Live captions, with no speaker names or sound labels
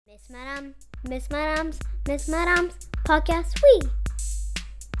Miss Madame's podcast. We.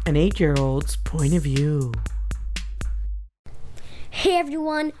 An 8-year-old's point of view. Hey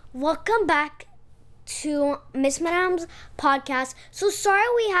everyone, welcome back to Miss Madame's podcast. So sorry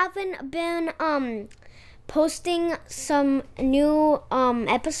we haven't been posting some new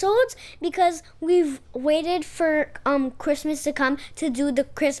episodes because we've waited for Christmas to come to do the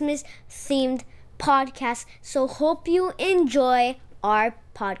Christmas themed podcast. So hope you enjoy our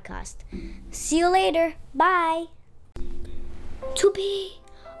podcast. See you later. Bye. To be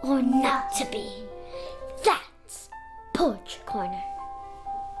or not to be. That's Poetry Corner.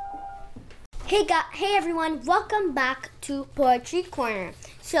 Hey everyone, welcome back to Poetry Corner.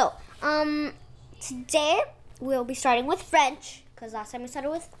 So, today we'll be starting with French, because last time we started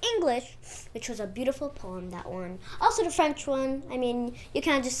with English, which was a beautiful poem, that one. Also the French one, I mean, you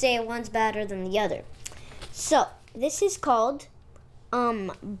can't just say one's better than the other. So, this is called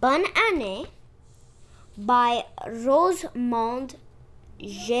Bonne Année by Rosemonde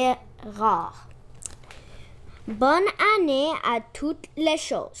Gérard. Bonne année à toutes les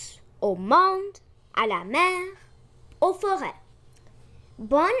choses, au monde, à la mer, aux forêts.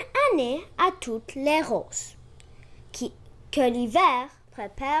 Bonne année à toutes les roses, que l'hiver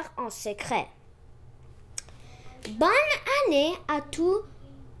prépare en secret. Bonne année à tous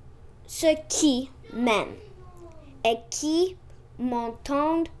ceux qui m'aiment et qui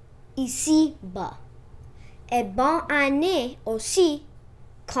m'entendent ici-bas. Et bonne année aussi,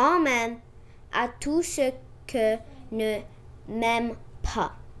 quand même, à tous ceux que ne m'aiment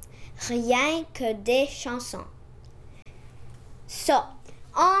pas. Rien que des chansons. So,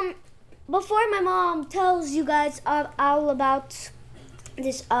 before my mom tells you guys all about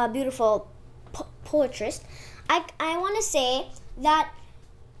this beautiful poetress, I want to say that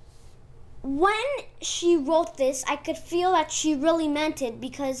when she wrote this, I could feel that she really meant it,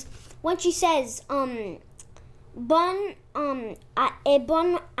 because when she says, bonne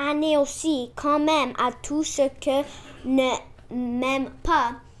année aussi, quand même, à tous ceux que ne m'aiment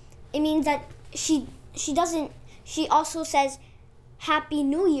pas, it means that she also says Happy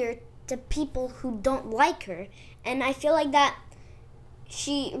New Year to people who don't like her. And I feel like that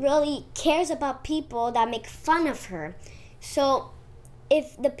she really cares about people that make fun of her. So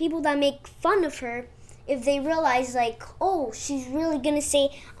if the people that make fun of her, if they realize like, oh, she's really gonna say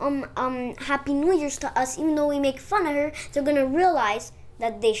Happy New Year's to us even though we make fun of her, they're gonna realize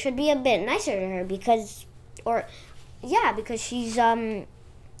that they should be a bit nicer to her because she's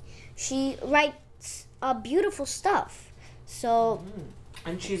she writes beautiful stuff. So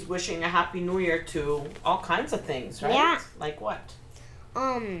And she's wishing a Happy New Year to all kinds of things, right? Yeah. Like what?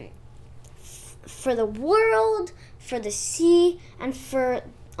 For the world, for the sea, and for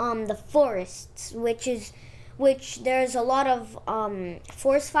the forests, which there's a lot of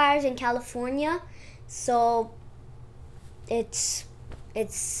forest fires in California. So it's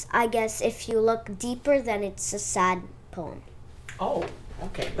I guess if you look deeper, then it's a sad poem. Oh,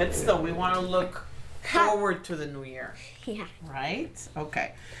 okay. But still, we want to look forward to the new year. Yeah. Right?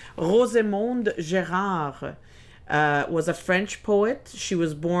 Okay. Rosemonde Gérard was a French poet. She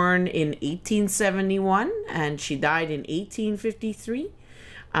was born in 1871 and she died in 1853.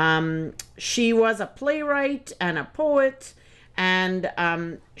 She was a playwright and a poet, and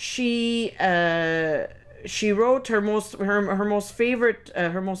she wrote her most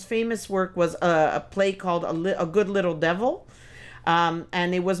famous work was a play called A Good Little Devil.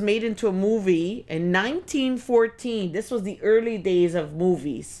 And it was made into a movie in 1914. This was the early days of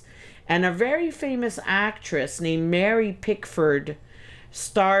movies. And a very famous actress named Mary Pickford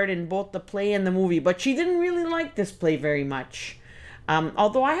starred in both the play and the movie. But she didn't really like this play very much.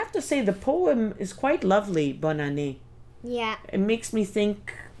 Although I have to say the poem is quite lovely, Bonne Année. Yeah. It makes me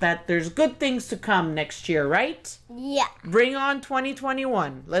think that there's good things to come next year, right? Yeah. Bring on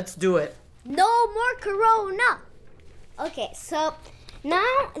 2021. Let's do it. No more Corona. Okay, so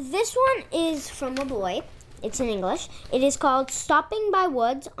now this one is from a boy. It's in English. It is called Stopping by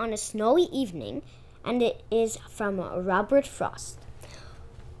Woods on a Snowy Evening, and it is from Robert Frost.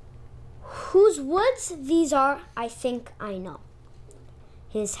 Whose woods these are, I think I know.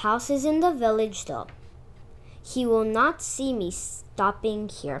 His house is in the village, though. He will not see me stopping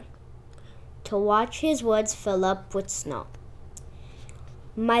here to watch his woods fill up with snow.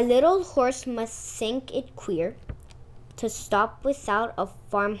 My little horse must think it queer to stop without a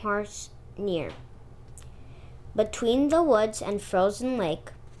farmhouse near. Between the woods and frozen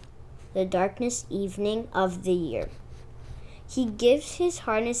lake, the darkness evening of the year, he gives his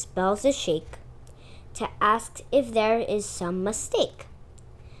harness bells a shake to ask if there is some mistake.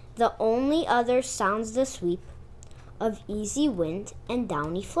 The only other sounds the sweep of easy wind and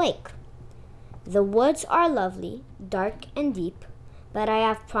downy flake. The woods are lovely, dark and deep, but I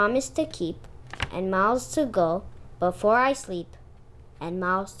have promised to keep, and miles to go before I sleep, and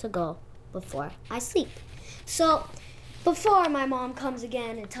miles to go before I sleep. So, before my mom comes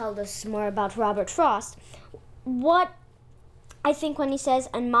again and tells us more about Robert Frost, what I think when he says,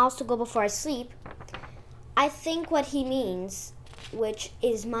 and miles to go before I sleep, I think what he means, which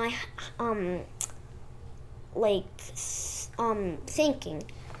is my, thinking.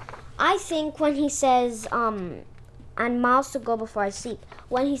 I think when he says, and miles to go before I sleep,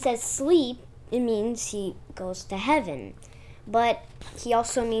 when he says sleep, it means he goes to heaven. But he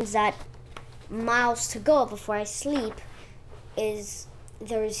also means that miles to go before I sleep is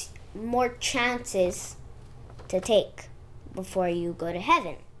there's more chances to take before you go to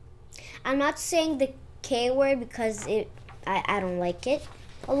heaven. I'm not saying the K word because I don't like it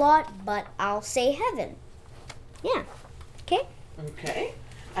a lot, but I'll say heaven. Yeah. Okay? Okay.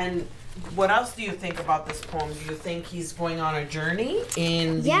 And what else do you think about this poem? Do you think he's going on a journey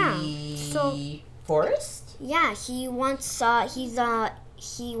in the forest? Yeah, he wants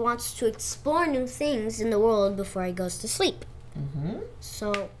to explore new things in the world before he goes to sleep. Mm-hmm.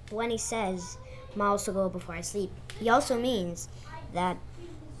 So when he says miles to go before I sleep, he also means that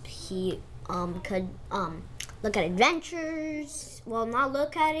he could look at adventures. Well, not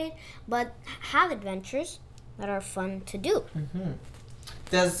look at it, but have adventures that are fun to do. Mm-hmm.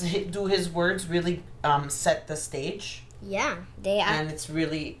 Do his words really set the stage? Yeah, and it's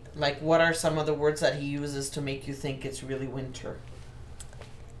really like, what are some of the words that he uses to make you think it's really winter?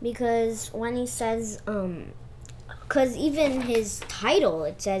 Because when he says, because even his title,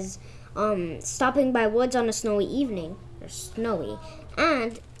 it says, stopping by woods on a snowy evening, or snowy,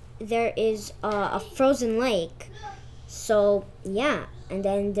 and there is a frozen lake. So yeah, and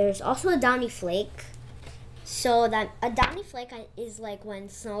then there's also a downy flake. So that a downy flake is like when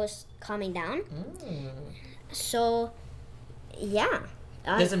snow is coming down. So yeah.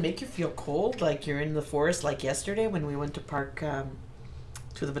 Does it make you feel cold, like you're in the forest, like yesterday when we went to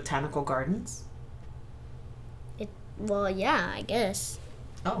to the botanical gardens? Well, yeah, I guess.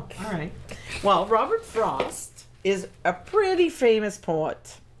 Oh, all right. Well, Robert Frost is a pretty famous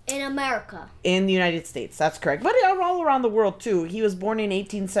poet. In America. In the United States, that's correct. But all around the world, too. He was born in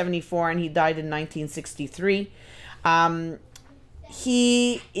 1874 and he died in 1963.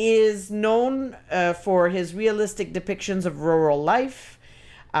 He is known for his realistic depictions of rural life.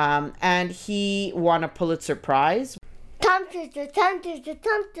 And he won a Pulitzer Prize. Tongue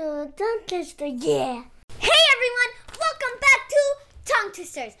twister, yeah. Hey everyone, welcome back to Tongue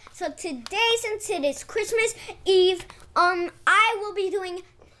Twisters. So today, since it is Christmas Eve, I will be doing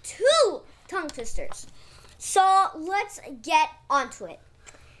 2 tongue twisters. So let's get onto it.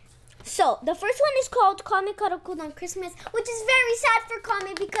 So the first one is called Kami Karakud on Christmas, which is very sad for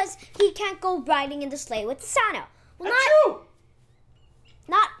Kami because he can't go riding in the sleigh with Santa. Well,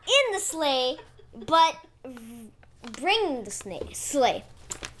 not in the sleigh, but bring the sleigh.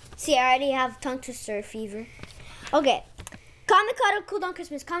 See, I already have tongue twister fever. Okay. Kami Karakud on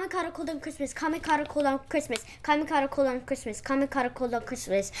Christmas, Kami Karakud on Christmas, Kami Karakud on Christmas, Kami Karakud on Christmas, Kami Karakud on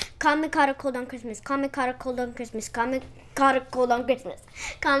Christmas, Kami Karakud on Christmas, Kami Karakud on Christmas, Kami Karakud on Christmas,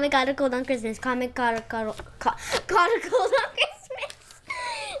 Kami Karakud on Christmas, Kami Karakud on Christmas.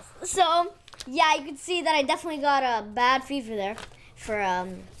 So, yeah, you can see that I definitely got a bad fever there for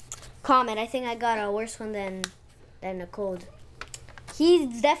Comet. I think I got a worse one than a cold.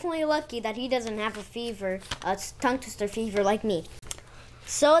 He's definitely lucky that he doesn't have a fever, a tongue twister fever like me.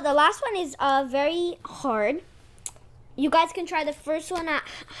 So the last one is very hard. You guys can try the first one at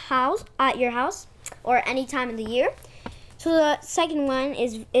your house or any time of the year. So the second one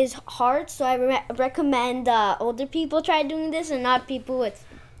is hard. So I recommend older people try doing this and not people with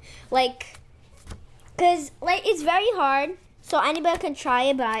because it's very hard. So anybody can try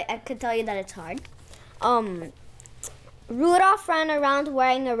it, but I could tell you that it's hard. Rudolph ran around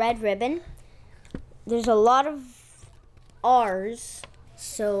wearing a red ribbon. There's a lot of R's,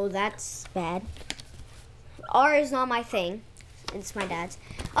 so that's bad. R is not my thing. It's my dad's.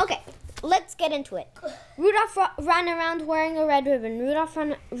 Okay, let's get into it. Rudolph ran around wearing a red ribbon. Rudolph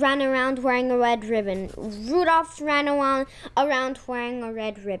ran around wearing a red ribbon. Rudolph ran around wearing a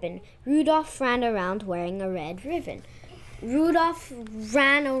red ribbon. Rudolph ran around wearing a red ribbon. Rudolph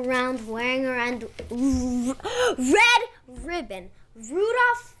ran around wearing a red ribbon.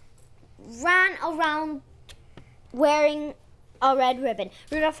 Rudolph ran around wearing a red ribbon.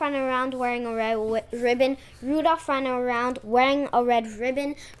 Rudolph ran around wearing a red ribbon. Rudolph ran around wearing a red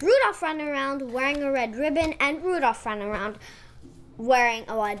ribbon. Rudolph ran around wearing a red ribbon. And Rudolph ran around wearing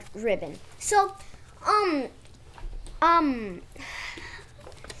a red ribbon. So,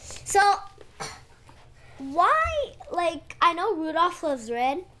 So, why, like, I know Rudolph loves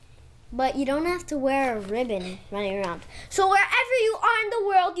red, but you don't have to wear a ribbon running around. So wherever you are in the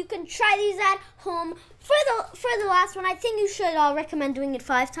world, you can try these at home. For the last one, I think you should recommend doing it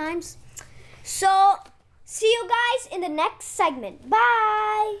 5 times. So, see you guys in the next segment.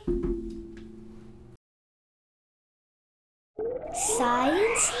 Bye!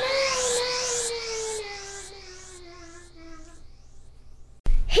 Science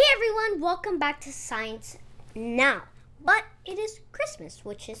Hey everyone, welcome back to Science Now. But it is Christmas,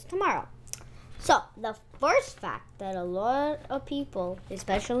 which is tomorrow. So, the first fact that a lot of people,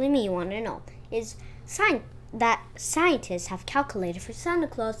 especially me, want to know is that scientists have calculated for Santa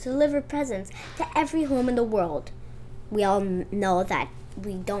Claus to deliver presents to every home in the world. We all know that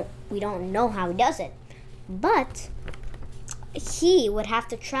we don't know how he does it. But he would have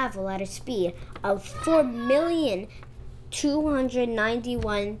to travel at a speed of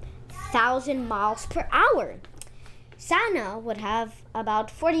 4,291,000 miles per hour. Santa would have about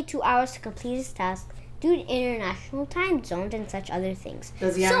 42 hours to complete his task due to international time zones and such other things.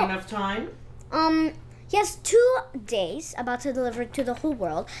 Does he have enough time? He has 2 days about to deliver to the whole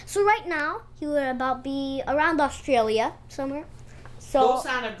world. So right now, he would about be around Australia somewhere. So Go,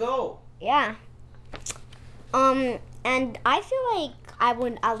 Santa, go! Yeah. And I feel like I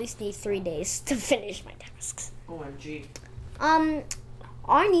would at least need 3 days to finish my tasks. OMG.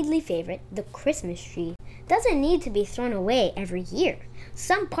 Our needly favorite, the Christmas tree, doesn't need to be thrown away every year.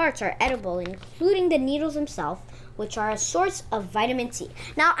 Some parts are edible, including the needles themselves, which are a source of vitamin C.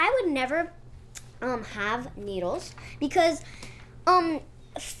 Now, I would never have needles because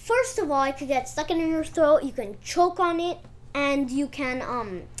first of all, it could get stuck in your throat, you can choke on it, and you can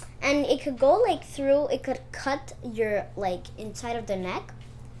and it could go like through, it could cut your like inside of the neck.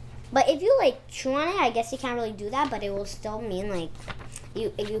 But if you like chew on it, I guess you can't really do that, but it will still mean like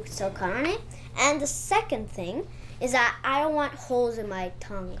you could still cut on it. And the second thing is that I don't want holes in my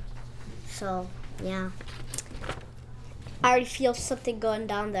tongue. So, yeah. I already feel something going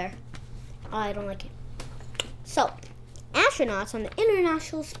down there. I don't like it. So, astronauts on the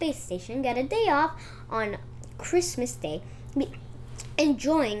International Space Station get a day off on Christmas Day,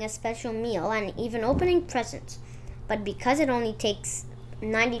 enjoying a special meal and even opening presents. But because it only takes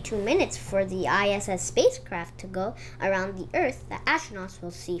 92 minutes for the ISS spacecraft to go around the Earth, the astronauts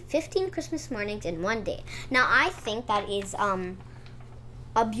will see 15 Christmas mornings in one day. Now, I think that is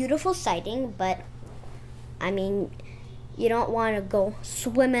a beautiful sighting, but I mean, you don't want to go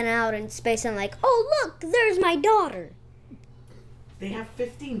swimming out in space and like, oh, look, there's my daughter. They have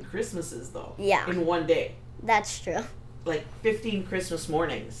 15 Christmases, though. Yeah. In one day. That's true. Like 15 Christmas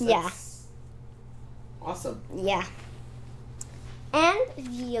mornings. That's awesome. Yeah. And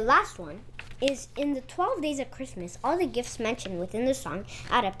the last one is in the 12 days of Christmas, all the gifts mentioned within the song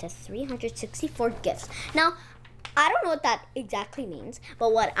add up to 364 gifts. Now, I don't know what that exactly means,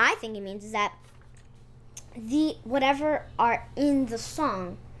 but what I think it means is that the whatever are in the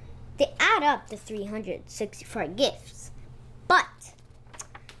song, they add up to 364 gifts. But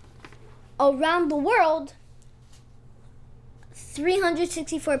around the world,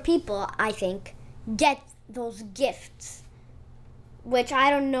 364 people, I think, get those gifts. Which I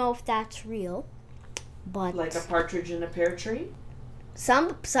don't know if that's real, but like a partridge in a pear tree?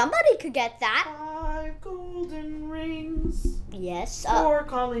 Somebody could get that. 5 golden rings. Yes. 4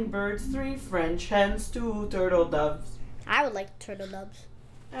 calling birds, 3 French hens, 2 turtle doves. I would like turtle doves.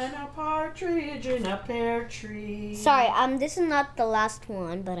 And a partridge in a pear tree. Sorry, this is not the last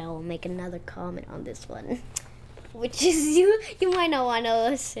one, but I will make another comment on this one. Which is you might not want to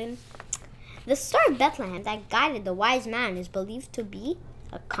listen. The star of Bethlehem that guided the wise man is believed to be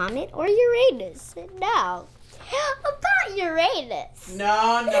a comet or Uranus. Now, about Uranus.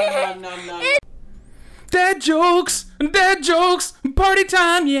 No. Dad jokes, party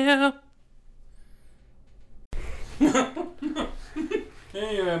time, yeah.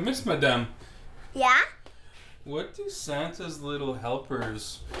 Hey, Miss Madame. Yeah? What do Santa's little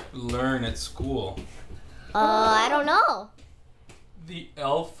helpers learn at school? I don't know. The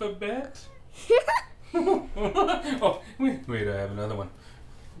alphabet? Oh, wait, I have another one.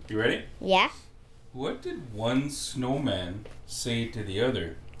 You ready? Yeah? What did one snowman say to the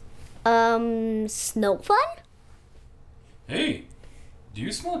other? Snow fun? Hey, do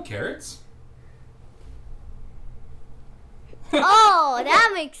you smell carrots? Oh,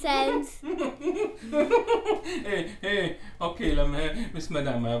 that makes sense. Hey, okay, Miss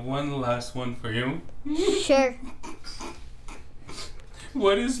Madame, I have one last one for you. Sure.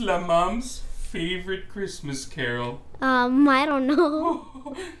 What is La Mom's favorite Christmas carol? I don't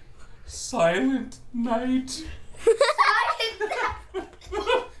know. Silent Night.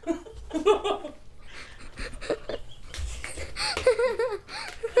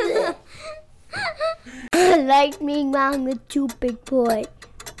 lightning round the two big boy.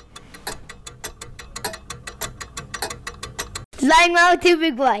 Lightning round the two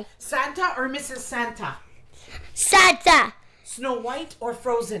big boy. Santa or Mrs. Santa? Santa. Snow White or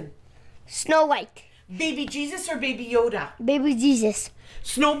Frozen? Snow White. Baby Jesus or Baby Yoda? Baby Jesus.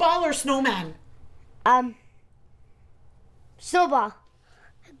 Snowball or Snowman? Snowball.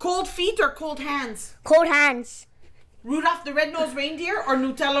 Cold feet or cold hands? Cold hands. Rudolph the Red-Nosed Reindeer or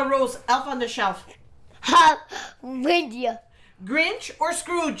Nutella Rose, Elf on the Shelf? Reindeer. Grinch or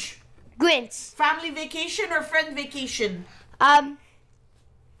Scrooge? Grinch. Family vacation or friend vacation? Did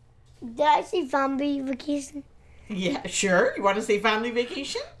I say family vacation? Yeah, sure. You want to say family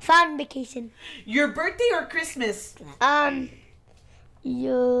vacation? Family vacation. Your birthday or Christmas?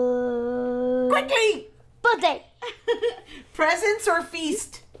 Your Quickly! birthday. Presents or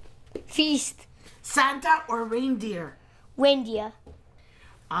feast? Feast. Santa or reindeer? Reindeer.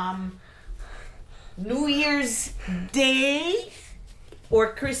 New Year's Day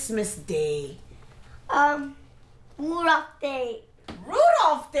or Christmas Day? Rudolph Day.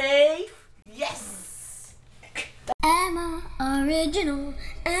 Rudolph Day? Yes! Emma original,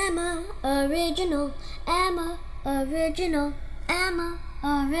 Emma original, Emma original, Emma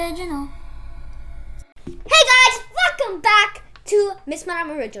original. Hey guys, welcome back to Miss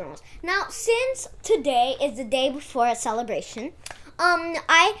Madame Originals. Now, since today is the day before a celebration,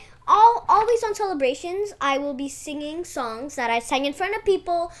 always on celebrations I will be singing songs that I sang in front of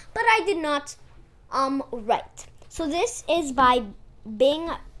people, but I did not write. So this is by Bing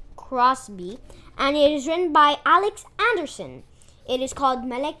Crosby, and it is written by Alex Anderson. It is called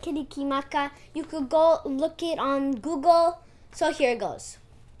Melek Kalikimaka. You could go look it on Google. So here it goes.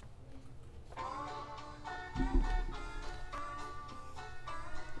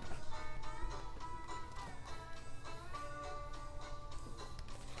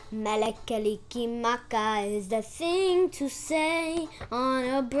 Melek Kalikimaka is the thing to say on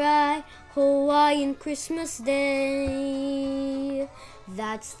a bright Hawaiian Christmas day.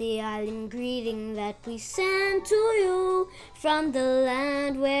 That's the island greeting that we send to you from the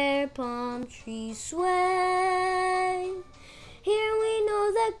land where palm trees sway. Here we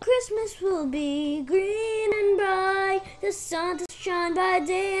know that Christmas will be green and bright, the sun to shine by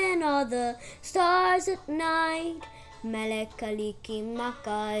day and all the stars at night. Melek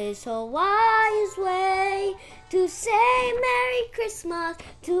Kalikimaka is Hawaii's way to say Merry Christmas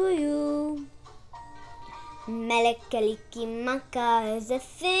to you. Melek Kalikimaka is a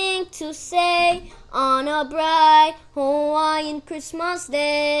thing to say on a bright Hawaiian Christmas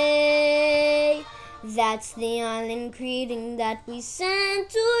day. That's the island greeting that we send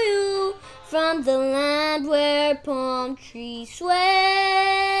to you from the land where palm trees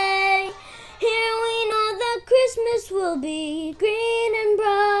sway. Here we know that Christmas will be green and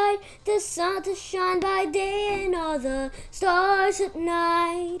bright, the sun to shine by day and all the stars at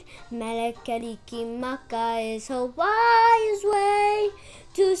night. Melek Kalikimaka is Hawaii's way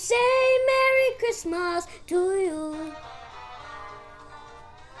to say Merry Christmas to you.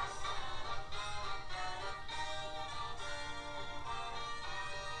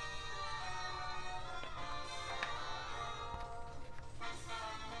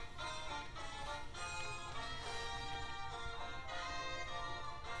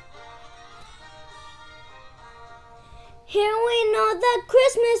 Here we know that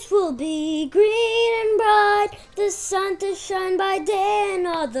Christmas will be green and bright, the sun to shine by day and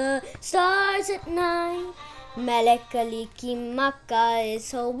all the stars at night. Melek Kalikimaka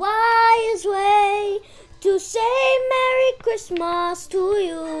is Hawaii's way to say Merry Christmas to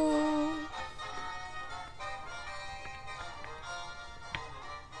you.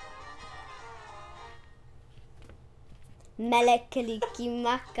 Melek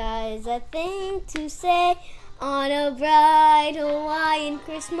Kalikimaka is a thing to say on a bright Hawaiian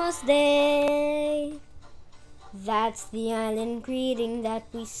Christmas day. That's the island greeting that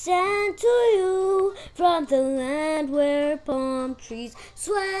we send to you from the land where palm trees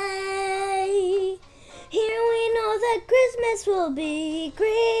sway. Here we know that Christmas will be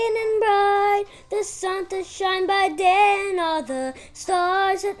green and bright, the sun to shine by day and all the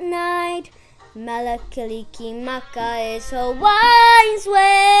stars at night. Melek Kalikimaka is Hawaii's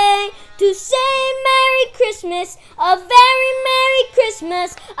way to say Merry Christmas, a very Merry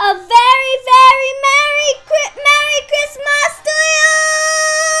Christmas, a very, very Merry Christmas to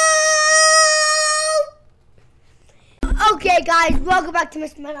you! Okay guys, welcome back to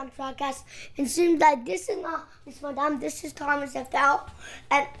Miss Madame's podcast. And seems like this is not Miss Madame, this is Thomas FL,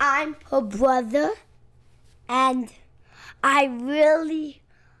 and I'm her brother, and I really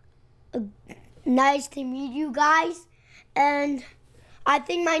nice to meet you guys, and I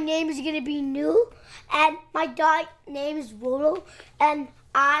think my name is gonna be New, and my dog name is Rolo, and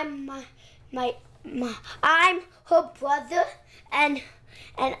I'm I'm her brother, and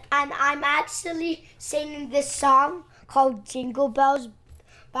I'm actually singing this song called Jingle Bells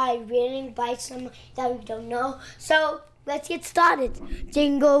by Raining by someone that we don't know. So let's get started.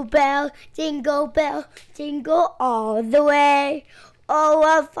 Jingle bell, jingle all the way. Oh,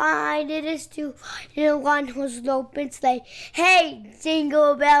 what fun it is to ride in one horse open sleigh. Hey,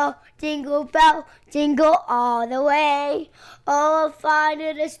 jingle bell, jingle all the way. Oh, what fun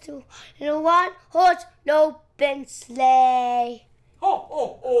it is to ride in one horse open sleigh. Ho,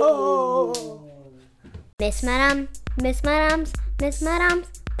 ho, ho. Oh. Miss Madame's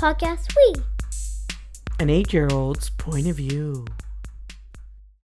podcast. Wee. An 8-year-old's point of view.